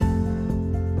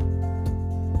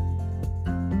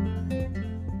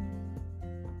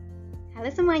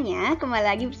Halo semuanya, kembali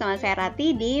lagi bersama saya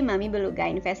Rati di Mami Beluga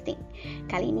Investing.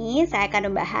 Kali ini saya akan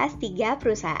membahas 3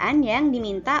 perusahaan yang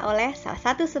diminta oleh salah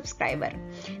satu subscriber.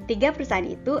 3 perusahaan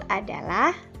itu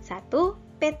adalah 1.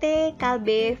 PT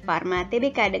Kalbe Pharma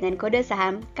Tbk dengan kode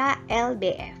saham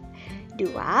KLBF.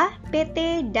 2.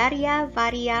 PT Darya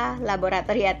Varia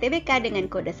Laboratoria Tbk dengan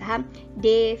kode saham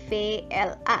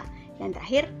DVLA. Dan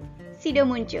terakhir, Sido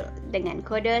Muncul dengan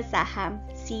kode saham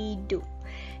SIDO.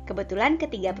 Kebetulan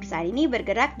ketiga perusahaan ini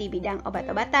bergerak di bidang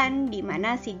obat-obatan, di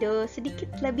mana Sido sedikit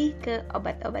lebih ke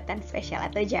obat-obatan spesial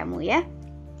atau jamu ya.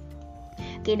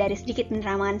 Oke, dari sedikit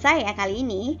penerawangan saya kali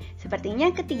ini,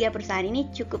 sepertinya ketiga perusahaan ini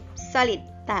cukup solid.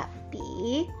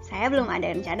 Tapi, saya belum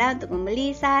ada rencana untuk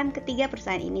membeli saham ketiga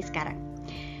perusahaan ini sekarang.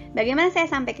 Bagaimana saya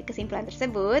sampai ke kesimpulan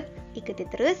tersebut? Ikuti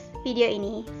terus video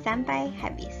ini sampai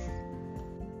habis.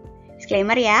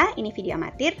 Disclaimer ya, ini video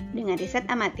amatir dengan riset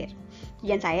amatir.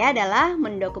 Tujuan saya adalah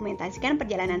mendokumentasikan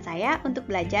perjalanan saya untuk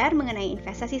belajar mengenai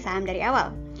investasi saham dari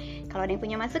awal. Kalau ada yang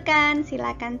punya masukan,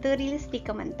 silakan tulis di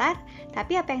komentar.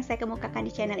 Tapi apa yang saya kemukakan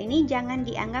di channel ini jangan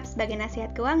dianggap sebagai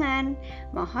nasihat keuangan.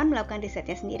 Mohon melakukan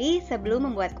risetnya sendiri sebelum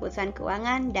membuat keputusan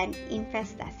keuangan dan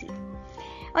investasi.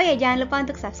 Oh ya, jangan lupa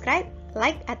untuk subscribe,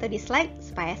 like, atau dislike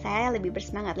supaya saya lebih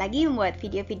bersemangat lagi membuat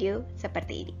video-video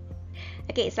seperti ini.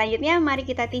 Oke, selanjutnya mari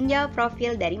kita tinjau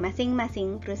profil dari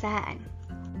masing-masing perusahaan.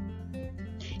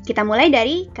 Kita mulai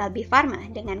dari Kalbe Pharma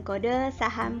dengan kode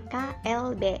saham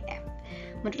KLBF.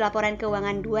 Menurut laporan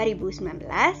keuangan 2019,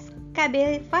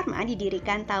 Kalbe Pharma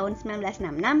didirikan tahun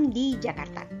 1966 di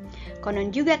Jakarta. Konon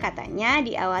juga katanya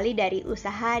diawali dari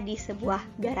usaha di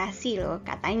sebuah garasi loh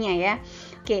katanya ya.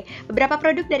 Oke, beberapa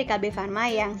produk dari Kalbe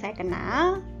Pharma yang saya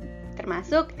kenal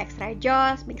termasuk Extra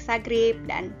Joss, Mixagrip,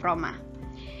 dan Proma.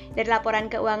 Dari laporan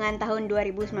keuangan tahun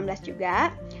 2019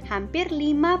 juga, hampir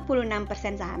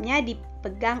 56% sahamnya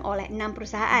dipegang oleh 6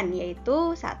 perusahaan,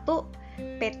 yaitu 1.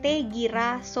 PT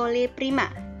Gira Sole Prima,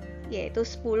 yaitu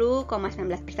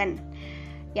 10,19%.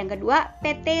 Yang kedua,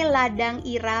 PT Ladang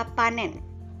Ira Panen,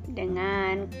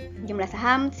 dengan jumlah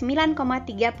saham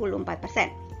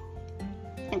 9,34%.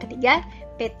 Yang ketiga,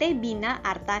 PT Bina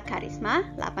Arta Karisma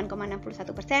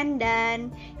 8,61%,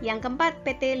 dan yang keempat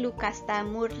PT Lukasta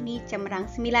Murni Cemerang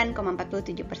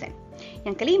 9,47%.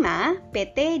 Yang kelima,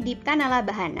 PT Dipta Nala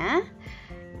Bahana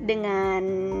dengan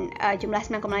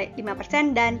jumlah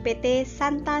 9,5%, dan PT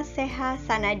Santa Seha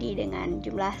Sanadi dengan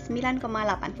jumlah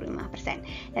 9,85%,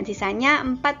 dan sisanya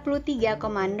 43,04%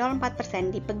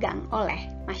 dipegang oleh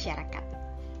masyarakat.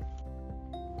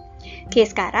 Oke,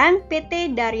 sekarang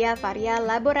PT Darya Varia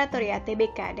Laboratoria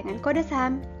Tbk dengan kode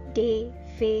saham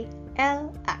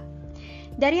DVLA.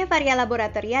 Darya Varia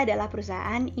Laboratoria adalah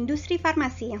perusahaan industri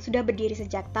farmasi yang sudah berdiri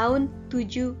sejak tahun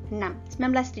 1976.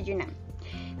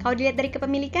 Kalau dilihat dari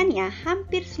kepemilikannya,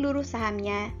 hampir seluruh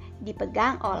sahamnya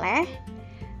dipegang oleh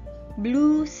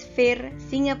Blue Sphere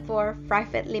Singapore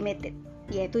Private Limited,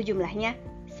 yaitu jumlahnya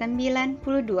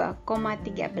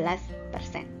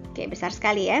 92,13%. Oke, besar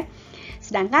sekali ya.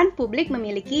 Sedangkan publik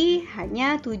memiliki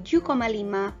hanya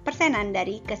 7,5%-an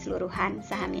dari keseluruhan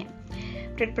sahamnya.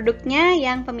 Produk-produknya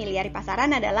yang familiar di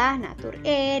pasaran adalah Natur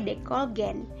E,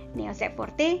 Decolgen, Neosep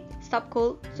Forte,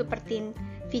 Stopcool, Supertin,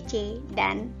 Vichy,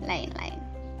 dan lain-lain.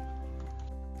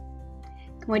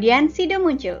 Kemudian Sido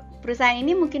Muncul. Perusahaan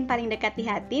ini mungkin paling dekat di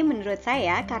hati menurut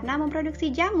saya karena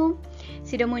memproduksi jamu.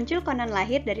 Sido Muncul konon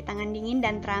lahir dari tangan dingin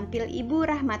dan terampil Ibu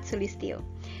Rahmat Sulistyo.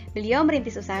 Beliau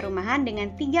merintis usaha rumahan dengan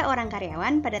 3 orang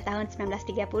karyawan pada tahun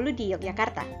 1930 di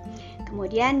Yogyakarta.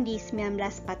 Kemudian di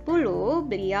 1940,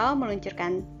 beliau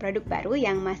meluncurkan produk baru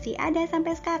yang masih ada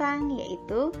sampai sekarang,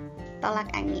 yaitu tolak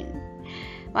angin.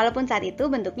 Walaupun saat itu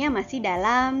bentuknya masih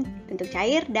dalam bentuk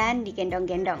cair dan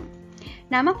digendong-gendong.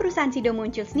 Nama perusahaan Sido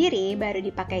Muncul sendiri baru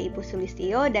dipakai Ibu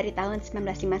Sulistyo dari tahun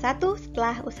 1951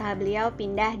 setelah usaha beliau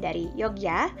pindah dari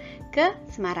Yogya ke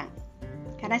Semarang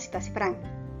karena situasi perang.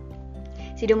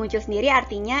 Sido Muncul sendiri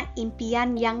artinya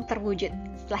impian yang terwujud.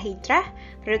 Setelah hijrah,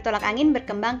 produk tolak angin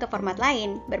berkembang ke format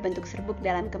lain, berbentuk serbuk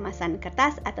dalam kemasan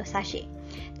kertas atau sachet.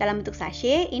 Dalam bentuk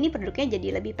sachet, ini produknya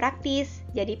jadi lebih praktis,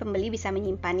 jadi pembeli bisa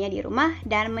menyimpannya di rumah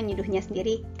dan menyeduhnya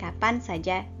sendiri kapan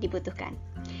saja dibutuhkan.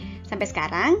 Sampai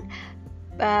sekarang,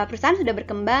 perusahaan sudah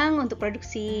berkembang untuk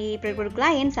produksi produk-produk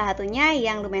lain, salah satunya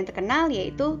yang lumayan terkenal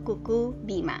yaitu Kuku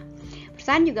Bima.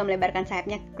 Perusahaan juga melebarkan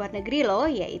sayapnya ke luar negeri loh,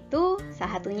 yaitu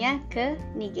salah satunya ke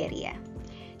Nigeria.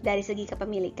 Dari segi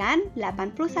kepemilikan,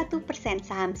 81%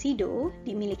 saham Sido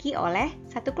dimiliki oleh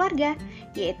satu keluarga,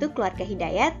 yaitu keluarga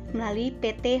Hidayat melalui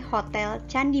PT Hotel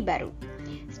Candi Baru.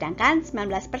 Sedangkan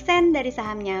 19% dari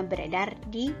sahamnya beredar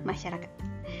di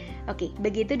masyarakat. Oke,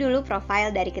 begitu dulu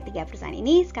profil dari ketiga perusahaan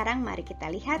ini. Sekarang mari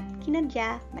kita lihat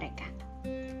kinerja mereka.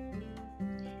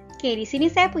 Oke, di sini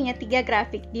saya punya 3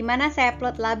 grafik di mana saya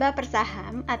plot laba per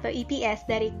saham atau EPS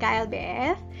dari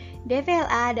KLBF,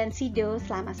 DVLA, dan SIDO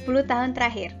selama 10 tahun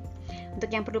terakhir.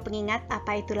 Untuk yang perlu pengingat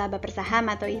apa itu laba per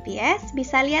saham atau EPS,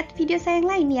 bisa lihat video saya yang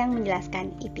lain yang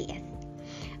menjelaskan EPS.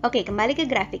 Oke, kembali ke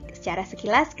grafik. Secara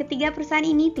sekilas, ketiga perusahaan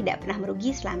ini tidak pernah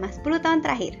merugi selama 10 tahun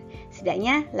terakhir.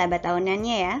 Setidaknya laba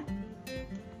tahunannya ya.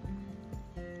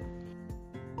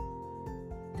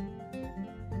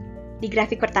 Di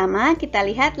grafik pertama, kita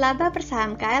lihat laba per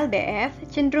saham KLBF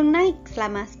cenderung naik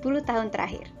selama 10 tahun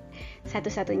terakhir.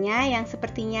 Satu-satunya yang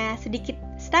sepertinya sedikit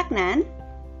stagnan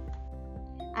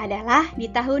adalah di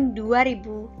tahun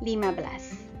 2015.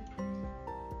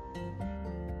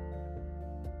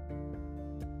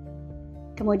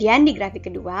 Kemudian di grafik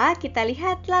kedua, kita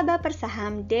lihat laba per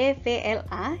saham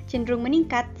DVLA cenderung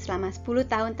meningkat selama 10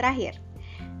 tahun terakhir.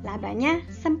 Labanya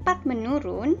sempat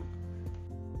menurun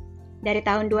dari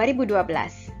tahun 2012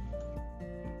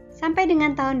 sampai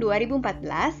dengan tahun 2014,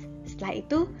 setelah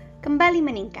itu kembali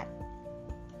meningkat.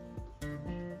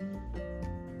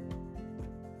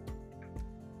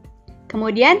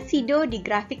 Kemudian SIDO di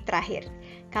grafik terakhir.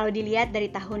 Kalau dilihat dari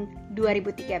tahun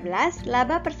 2013,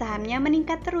 laba per sahamnya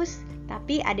meningkat terus,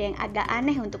 tapi ada yang agak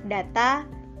aneh untuk data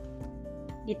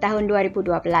di tahun 2012.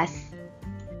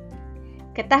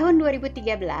 Ke tahun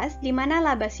 2013, di mana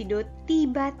laba SIDO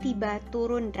tiba-tiba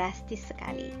turun drastis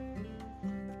sekali.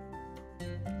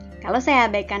 Kalau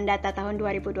saya abaikan data tahun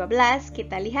 2012,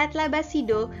 kita lihat laba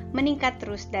SIDO meningkat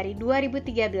terus dari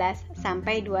 2013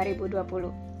 sampai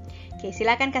 2020. Oke,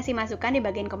 silakan kasih masukan di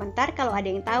bagian komentar kalau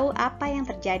ada yang tahu apa yang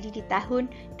terjadi di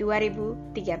tahun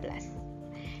 2013.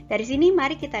 Dari sini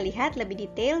mari kita lihat lebih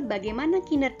detail bagaimana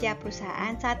kinerja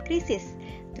perusahaan saat krisis,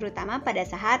 terutama pada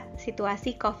saat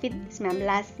situasi COVID-19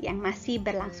 yang masih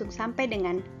berlangsung sampai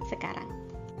dengan sekarang.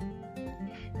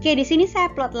 Oke, di sini saya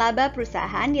plot laba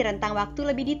perusahaan di rentang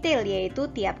waktu lebih detail,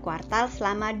 yaitu tiap kuartal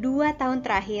selama 2 tahun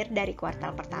terakhir dari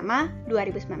kuartal pertama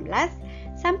 2019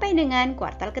 sampai dengan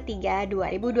kuartal ketiga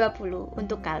 2020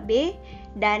 untuk KLB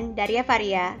dan Daria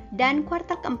Varia dan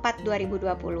kuartal keempat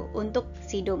 2020 untuk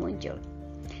SIDO muncul.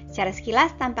 Secara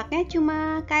sekilas tampaknya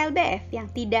cuma KLBF yang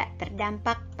tidak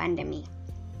terdampak pandemi.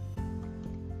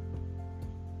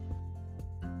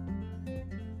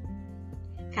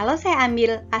 Kalau saya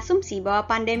ambil asumsi bahwa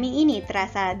pandemi ini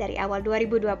terasa dari awal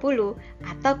 2020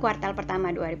 atau kuartal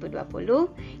pertama 2020,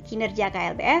 kinerja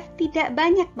KLBF tidak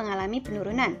banyak mengalami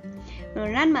penurunan.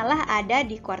 Penurunan malah ada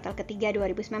di kuartal ketiga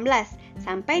 2019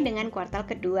 sampai dengan kuartal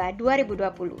kedua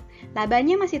 2020.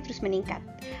 Labanya masih terus meningkat.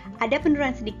 Ada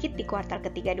penurunan sedikit di kuartal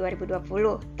ketiga 2020,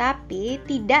 tapi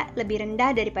tidak lebih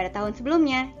rendah daripada tahun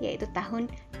sebelumnya, yaitu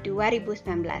tahun 2019,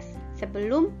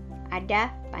 sebelum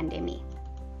ada pandemi.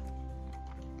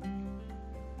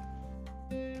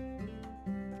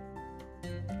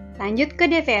 Lanjut ke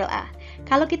DVLA.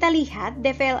 Kalau kita lihat,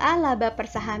 DVLA laba per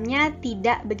sahamnya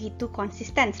tidak begitu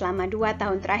konsisten selama 2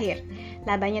 tahun terakhir.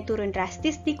 Labanya turun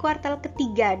drastis di kuartal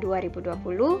ketiga 2020,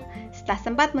 setelah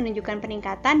sempat menunjukkan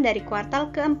peningkatan dari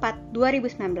kuartal keempat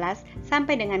 2019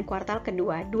 sampai dengan kuartal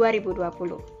kedua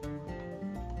 2020.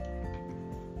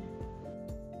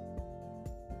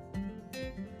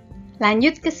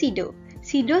 Lanjut ke SIDO.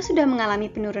 SIDO sudah mengalami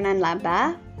penurunan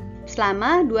laba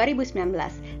selama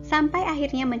 2019. Sampai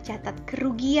akhirnya mencatat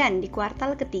kerugian di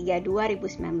kuartal ketiga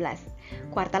 2019.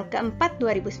 Kuartal keempat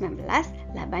 2019,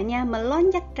 labanya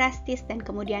melonjak drastis dan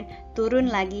kemudian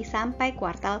turun lagi sampai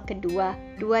kuartal kedua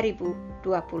 2020.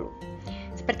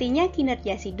 Sepertinya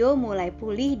kinerja SIDO mulai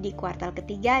pulih di kuartal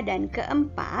ketiga dan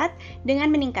keempat dengan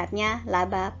meningkatnya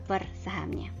laba per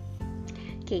sahamnya.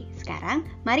 Oke, sekarang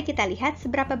mari kita lihat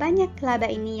seberapa banyak laba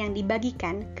ini yang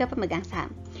dibagikan ke pemegang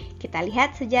saham. Kita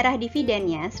lihat sejarah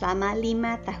dividennya selama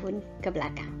 5 tahun ke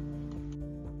belakang.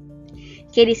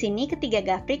 Oke, di sini ketiga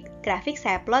grafik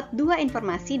saya plot 2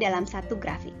 informasi dalam satu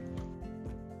grafik.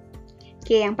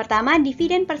 Oke, yang pertama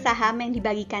dividen per saham yang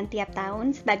dibagikan tiap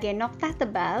tahun sebagai noktah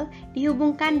tebal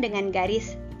dihubungkan dengan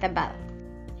garis tebal.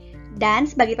 Dan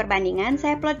sebagai perbandingan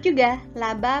saya plot juga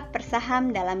laba per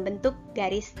saham dalam bentuk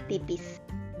garis tipis.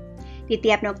 Di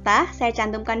tiap noktah saya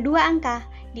cantumkan 2 angka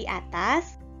di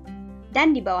atas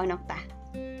dan di bawah noktah.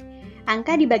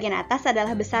 Angka di bagian atas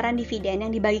adalah besaran dividen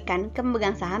yang dibagikan ke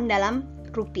pemegang saham dalam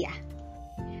rupiah.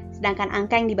 Sedangkan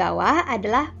angka yang di bawah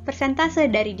adalah persentase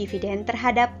dari dividen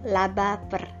terhadap laba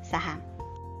per saham.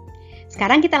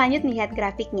 Sekarang kita lanjut melihat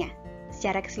grafiknya.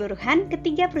 Secara keseluruhan,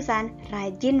 ketiga perusahaan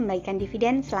rajin membagikan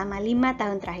dividen selama 5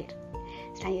 tahun terakhir.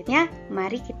 Selanjutnya,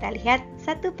 mari kita lihat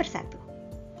satu persatu.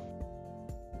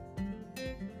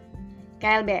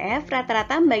 KLBF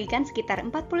rata-rata membagikan sekitar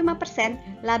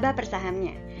 45% laba per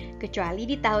sahamnya, kecuali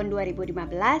di tahun 2015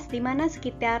 di mana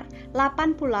sekitar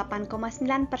 88,9%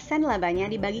 labanya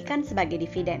dibagikan sebagai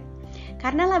dividen.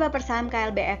 Karena laba per saham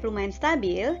KLBF lumayan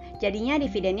stabil, jadinya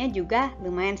dividennya juga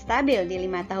lumayan stabil di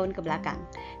 5 tahun ke belakang,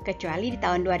 kecuali di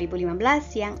tahun 2015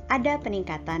 yang ada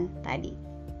peningkatan tadi.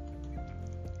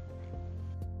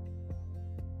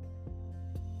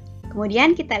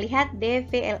 Kemudian kita lihat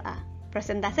DVLA.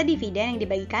 Persentase dividen yang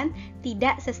dibagikan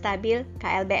tidak sestabil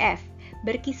KLBF,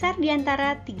 berkisar di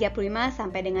antara 35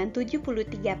 sampai dengan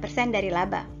 73% dari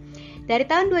laba. Dari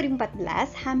tahun 2014,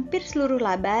 hampir seluruh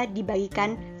laba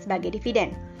dibagikan sebagai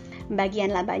dividen.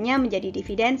 Pembagian labanya menjadi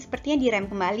dividen sepertinya direm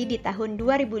kembali di tahun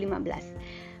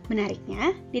 2015.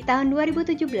 Menariknya, di tahun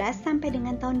 2017 sampai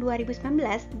dengan tahun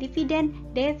 2019, dividen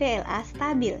DVLA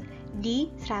stabil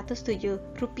di Rp107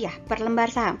 per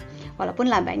lembar saham, walaupun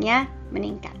labanya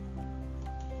meningkat.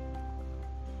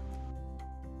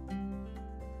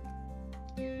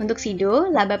 Untuk SIDO,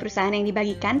 laba perusahaan yang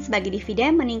dibagikan sebagai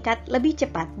dividen meningkat lebih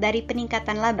cepat dari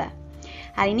peningkatan laba.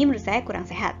 Hal ini menurut saya kurang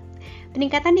sehat.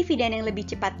 Peningkatan dividen yang lebih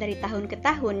cepat dari tahun ke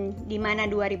tahun, di mana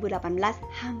 2018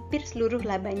 hampir seluruh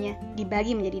labanya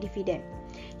dibagi menjadi dividen,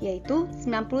 yaitu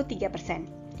 93%.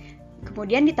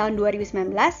 Kemudian di tahun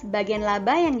 2019, bagian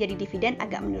laba yang jadi dividen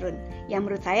agak menurun, yang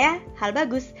menurut saya hal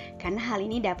bagus, karena hal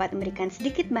ini dapat memberikan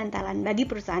sedikit bantalan bagi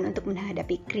perusahaan untuk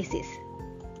menghadapi krisis.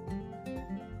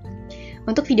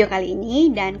 Untuk video kali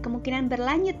ini dan kemungkinan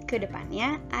berlanjut ke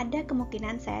depannya, ada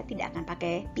kemungkinan saya tidak akan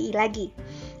pakai PI lagi.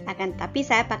 Akan tetapi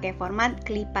saya pakai format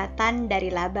kelipatan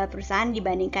dari laba perusahaan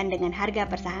dibandingkan dengan harga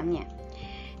per sahamnya.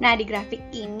 Nah, di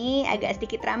grafik ini agak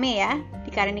sedikit rame ya,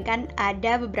 dikarenakan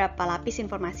ada beberapa lapis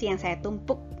informasi yang saya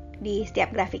tumpuk di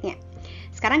setiap grafiknya.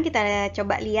 Sekarang kita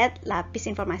coba lihat lapis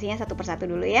informasinya satu persatu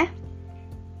dulu ya.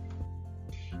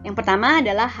 Yang pertama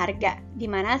adalah harga, di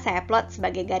mana saya plot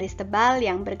sebagai garis tebal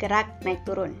yang bergerak naik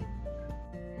turun.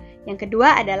 Yang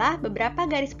kedua adalah beberapa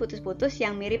garis putus-putus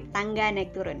yang mirip tangga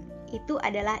naik turun. Itu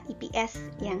adalah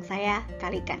EPS yang saya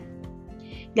kalikan.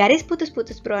 Garis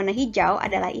putus-putus berwarna hijau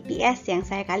adalah EPS yang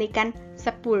saya kalikan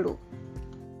 10.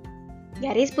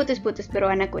 Garis putus-putus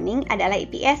berwarna kuning adalah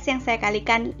EPS yang saya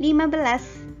kalikan 15.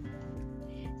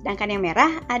 Sedangkan yang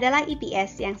merah adalah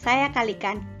EPS yang saya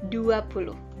kalikan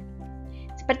 20.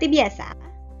 Seperti biasa,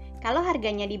 kalau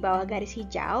harganya di bawah garis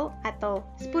hijau atau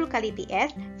 10 kali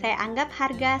EPS, saya anggap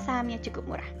harga sahamnya cukup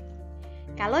murah.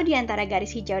 Kalau di antara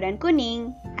garis hijau dan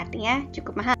kuning, artinya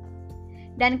cukup mahal.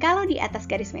 Dan kalau di atas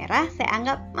garis merah, saya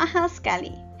anggap mahal sekali.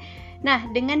 Nah,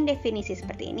 dengan definisi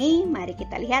seperti ini, mari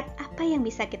kita lihat apa yang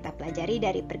bisa kita pelajari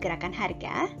dari pergerakan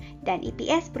harga dan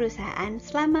EPS perusahaan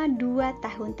selama 2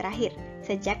 tahun terakhir,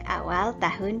 sejak awal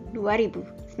tahun 2019.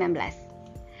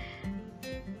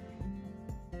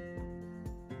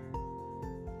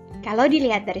 Kalau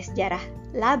dilihat dari sejarah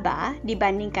laba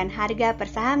dibandingkan harga per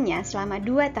sahamnya selama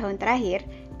 2 tahun terakhir,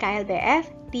 KLBF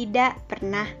tidak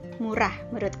pernah murah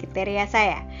menurut kriteria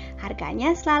saya.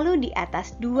 Harganya selalu di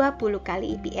atas 20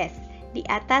 kali EPS, di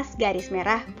atas garis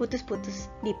merah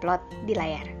putus-putus di plot di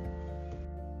layar.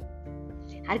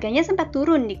 Harganya sempat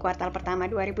turun di kuartal pertama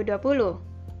 2020.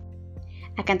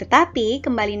 Akan tetapi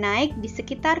kembali naik di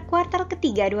sekitar kuartal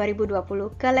ketiga 2020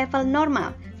 ke level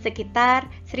normal, sekitar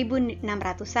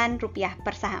Rp1.600-an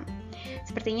per saham.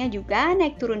 Sepertinya juga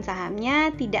naik turun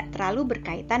sahamnya tidak terlalu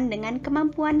berkaitan dengan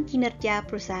kemampuan kinerja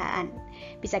perusahaan.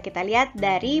 Bisa kita lihat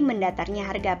dari mendatarnya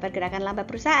harga pergerakan laba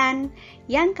perusahaan,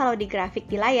 yang kalau di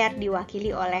grafik di layar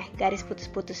diwakili oleh garis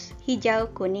putus-putus hijau,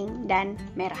 kuning, dan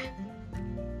merah.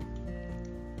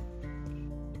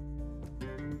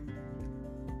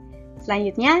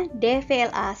 Selanjutnya,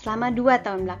 DVLA selama 2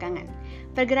 tahun belakangan.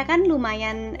 Pergerakan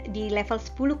lumayan di level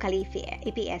 10 kali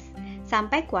EPS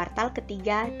sampai kuartal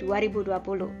ketiga 2020.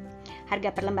 Harga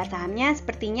per lembar sahamnya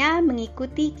sepertinya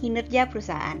mengikuti kinerja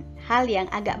perusahaan. Hal yang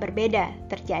agak berbeda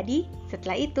terjadi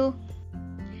setelah itu.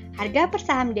 Harga per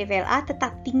saham DVLA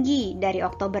tetap tinggi dari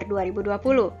Oktober 2020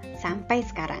 sampai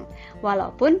sekarang,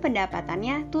 walaupun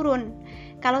pendapatannya turun.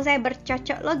 Kalau saya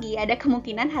bercocok logi, ada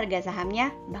kemungkinan harga sahamnya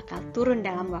bakal turun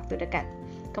dalam waktu dekat.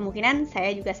 Kemungkinan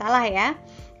saya juga salah ya,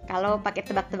 kalau pakai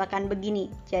tebak-tebakan begini,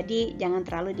 jadi jangan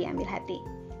terlalu diambil hati.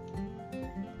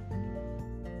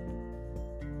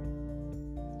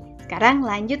 Sekarang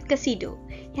lanjut ke SIDO,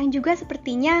 yang juga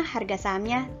sepertinya harga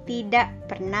sahamnya tidak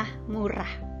pernah murah.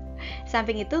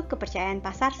 Samping itu, kepercayaan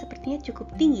pasar sepertinya cukup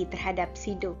tinggi terhadap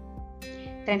SIDO.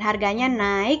 Tren harganya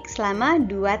naik selama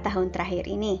 2 tahun terakhir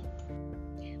ini.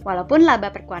 Walaupun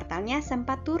laba per kuartalnya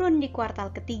sempat turun di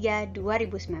kuartal ketiga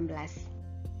 2019.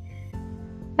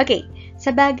 Oke,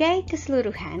 sebagai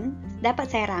keseluruhan,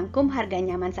 dapat saya rangkum harga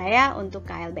nyaman saya untuk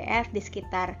KLBF di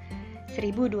sekitar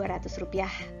Rp1.200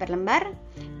 per lembar,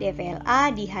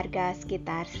 DVLA di harga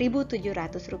sekitar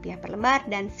Rp1.700 per lembar,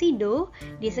 dan SIDO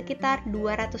di sekitar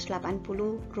Rp280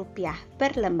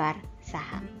 per lembar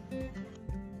saham.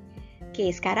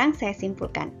 Oke, sekarang saya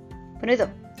simpulkan.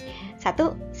 Penutup.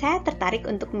 1. Saya tertarik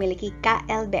untuk memiliki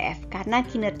KLBF karena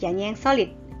kinerjanya yang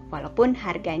solid, walaupun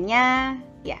harganya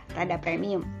rada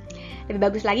premium. Lebih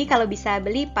bagus lagi kalau bisa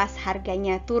beli pas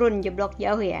harganya turun jeblok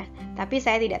jauh ya. Tapi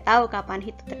saya tidak tahu kapan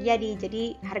itu terjadi. Jadi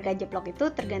harga jeblok itu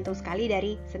tergantung sekali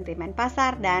dari sentimen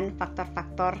pasar dan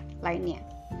faktor-faktor lainnya.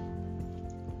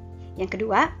 Yang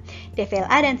kedua,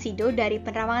 DVLA dan SIDO dari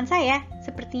penerawangan saya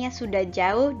sepertinya sudah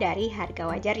jauh dari harga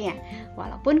wajarnya,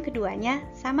 walaupun keduanya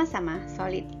sama-sama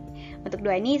solid. Untuk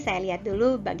dua ini saya lihat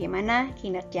dulu bagaimana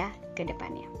kinerja ke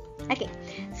depannya. Oke,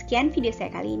 sekian video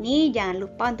saya kali ini. Jangan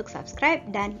lupa untuk subscribe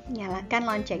dan nyalakan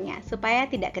loncengnya supaya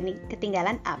tidak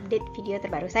ketinggalan update video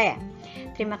terbaru saya.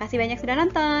 Terima kasih banyak sudah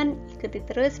nonton. Ikuti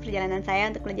terus perjalanan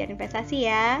saya untuk belajar investasi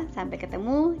ya. Sampai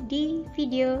ketemu di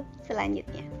video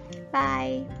selanjutnya.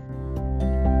 Bye!